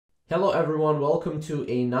Hello everyone, welcome to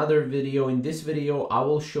another video. In this video, I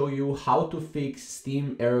will show you how to fix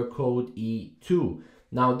Steam error code E2.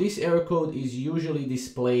 Now, this error code is usually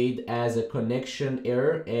displayed as a connection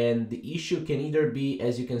error, and the issue can either be,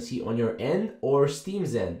 as you can see, on your end or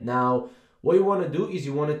Steam's end. Now, what you want to do is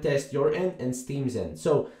you want to test your end and Steam's end.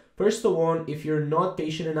 So, first of all, if you're not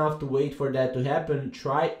patient enough to wait for that to happen,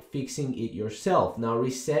 try fixing it yourself. Now,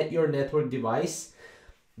 reset your network device.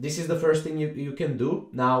 This is the first thing you can do.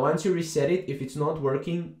 Now, once you reset it, if it's not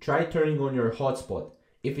working, try turning on your hotspot.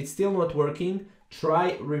 If it's still not working,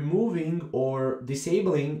 try removing or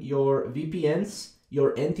disabling your VPNs,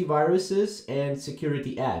 your antiviruses, and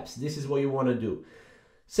security apps. This is what you want to do.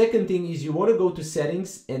 Second thing is you want to go to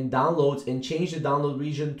settings and downloads and change the download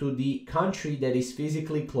region to the country that is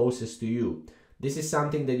physically closest to you. This is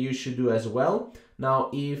something that you should do as well. Now,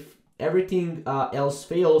 if everything else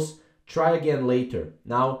fails, try again later.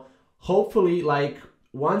 Now, hopefully,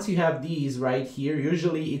 once you have these right here,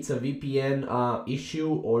 usually it's a VPN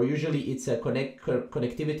issue, or usually it's a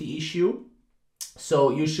connectivity issue. So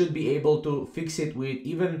you should be able to fix it with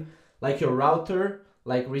even like your router,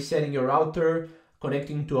 like resetting your router,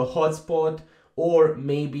 connecting to a hotspot, or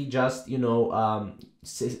maybe just, going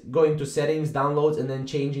to settings, downloads, and then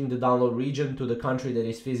changing the download region to the country that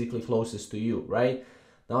is physically closest to you, right?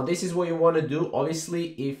 Now, this is what you want to do. Obviously,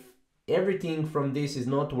 if everything from this is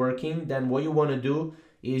not working, then what you want to do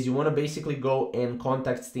is you want to basically go and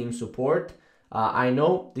contact Steam support. I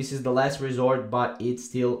know this is the last resort, but it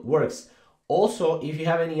still works. Also, if you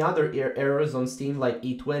have any other errors on Steam like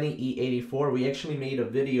E20, E84, we actually made a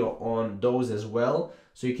video on those as well,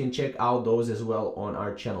 so you can check out those as well on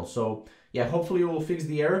our channel. So yeah, hopefully you will fix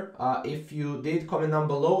the error. If you did, comment down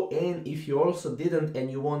below, and if you also didn't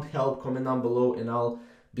and you want help, comment down below and I'll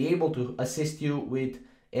be able to assist you with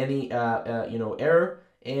any error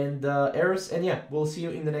and errors. And yeah, we'll see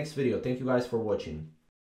you in the next video. Thank you guys for watching.